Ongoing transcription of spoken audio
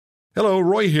Hello,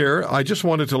 Roy here. I just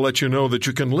wanted to let you know that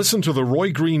you can listen to The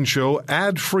Roy Green Show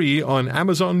ad-free on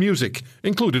Amazon Music,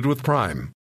 included with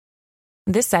Prime.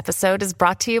 This episode is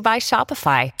brought to you by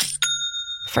Shopify.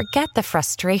 Forget the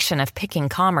frustration of picking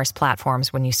commerce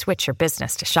platforms when you switch your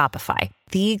business to Shopify,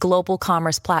 the global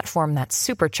commerce platform that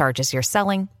supercharges your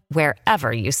selling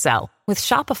wherever you sell. With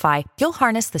Shopify, you'll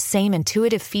harness the same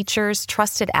intuitive features,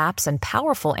 trusted apps, and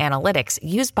powerful analytics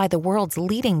used by the world's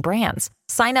leading brands.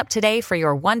 Sign up today for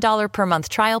your $1 per month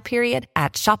trial period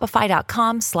at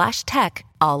shopify.com/tech,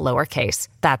 all lowercase.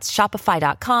 That's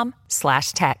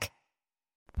shopify.com/tech.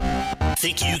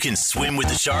 Think you can swim with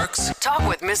the sharks? Talk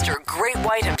with Mr. Great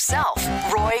White himself,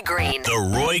 Roy Green.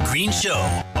 The Roy Green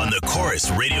Show on the Chorus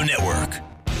Radio Network.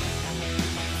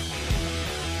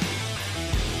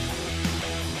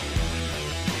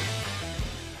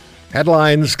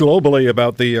 Headlines globally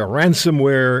about the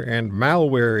ransomware and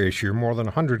malware issue. More than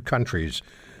 100 countries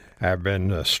have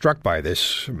been struck by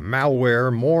this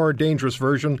malware. More dangerous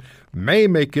version may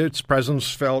make its presence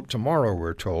felt tomorrow,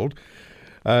 we're told.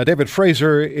 David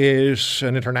Fraser is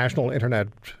an international internet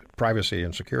privacy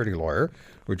and security lawyer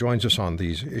who joins us on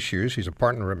these issues. He's a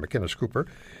partner at McInnes Cooper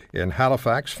in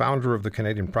Halifax, founder of the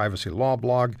Canadian Privacy Law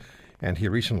blog, and he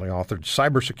recently authored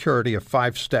Cybersecurity, a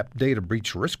 5-step data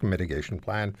breach risk mitigation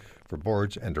plan for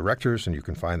boards and directors, and you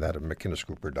can find that at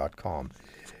mckinnescooper.com.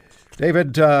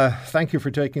 David, thank you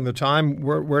for taking the time.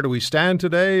 Where do we stand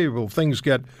today? Will things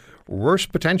get worse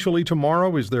potentially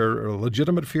tomorrow? Is there a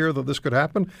legitimate fear that this could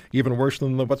happen, even worse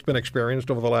than what's been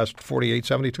experienced over the last 48,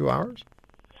 72 hours?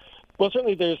 Well,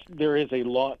 certainly there is a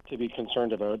lot to be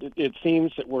concerned about. It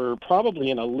seems that we're probably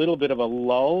in a little bit of a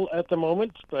lull at the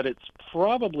moment, but it's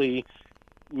probably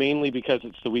mainly because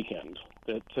it's the weekend.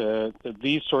 That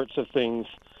these sorts of things,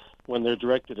 when they're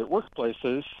directed at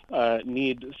workplaces,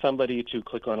 need somebody to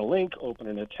click on a link, open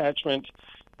an attachment,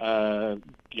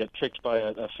 get tricked by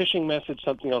a phishing message,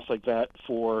 something else like that,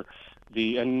 for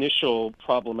the initial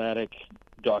problematic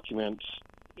document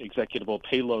executable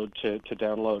payload to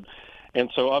download. And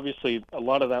so obviously a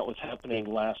lot of that was happening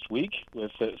last week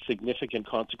with significant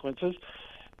consequences.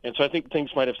 And so I think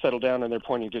things might have settled down, and they're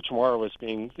pointing to tomorrow as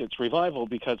being its revival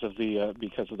because of the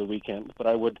weekend. But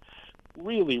I would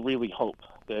really, really hope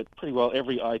that pretty well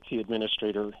every IT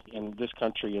administrator in this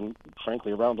country and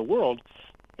frankly around the world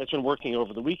has been working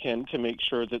over the weekend to make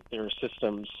sure that their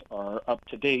systems are up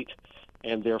to date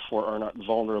and therefore are not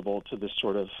vulnerable to this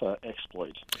sort of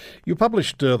exploit. You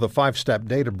published the 5-step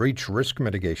data breach risk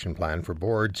mitigation plan for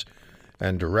boards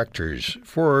and directors.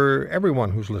 For everyone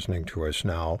who's listening to us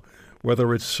now,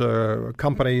 whether it's a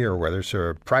company or whether it's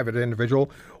a private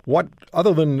individual, what,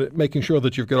 other than making sure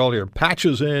that you've got all your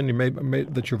patches in,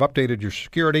 that you've updated your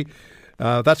security,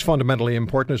 that's fundamentally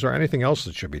important. Is there anything else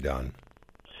that should be done?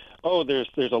 Oh, there's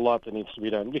a lot that needs to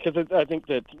be done, because I think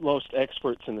that most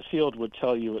experts in the field would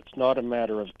tell you it's not a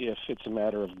matter of if, it's a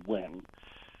matter of when.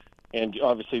 And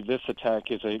obviously this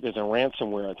attack is a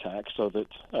ransomware attack, so that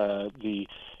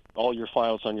all your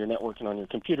files on your network and on your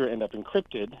computer end up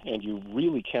encrypted, and you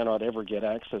really cannot ever get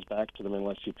access back to them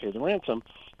unless you pay the ransom.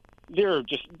 There are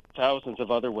just thousands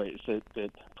of other ways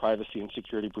that privacy and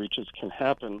security breaches can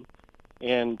happen.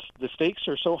 And the stakes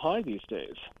are so high these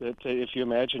days that if you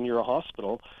imagine you're a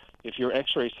hospital, if your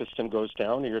x-ray system goes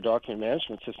down or your document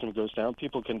management system goes down,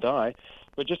 people can die.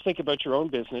 But just think about your own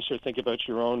business or think about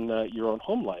your own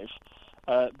home life,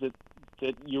 that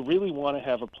you really want to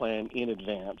have a plan in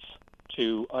advance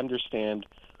to understand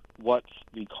what's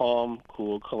the calm,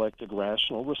 cool, collected,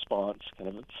 rational response,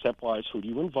 kind of stepwise, who do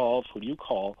you involve, who do you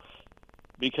call.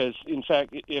 Because, in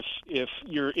fact, if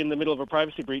you're in the middle of a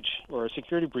privacy breach or a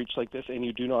security breach like this and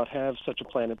you do not have such a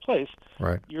plan in place,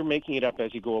 right, you're making it up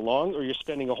as you go along, or you're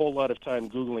spending a whole lot of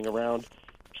time Googling around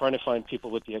trying to find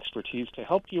people with the expertise to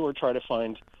help you, or try to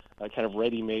find kind of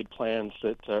ready-made plans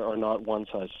that are not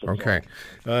one-size-fits-all. Okay.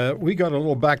 We got a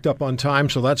little backed up on time,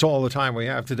 so that's all the time we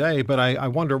have today. But I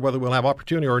wonder whether we'll have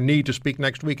opportunity or need to speak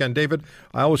next weekend. David,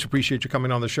 I always appreciate you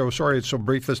coming on the show. Sorry it's so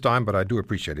brief this time, but I do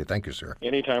appreciate it. Thank you, sir.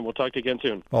 Anytime. We'll talk to you again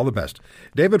soon. All the best.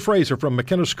 David Fraser from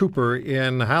McInnes Cooper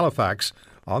in Halifax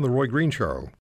on The Roy Green Show.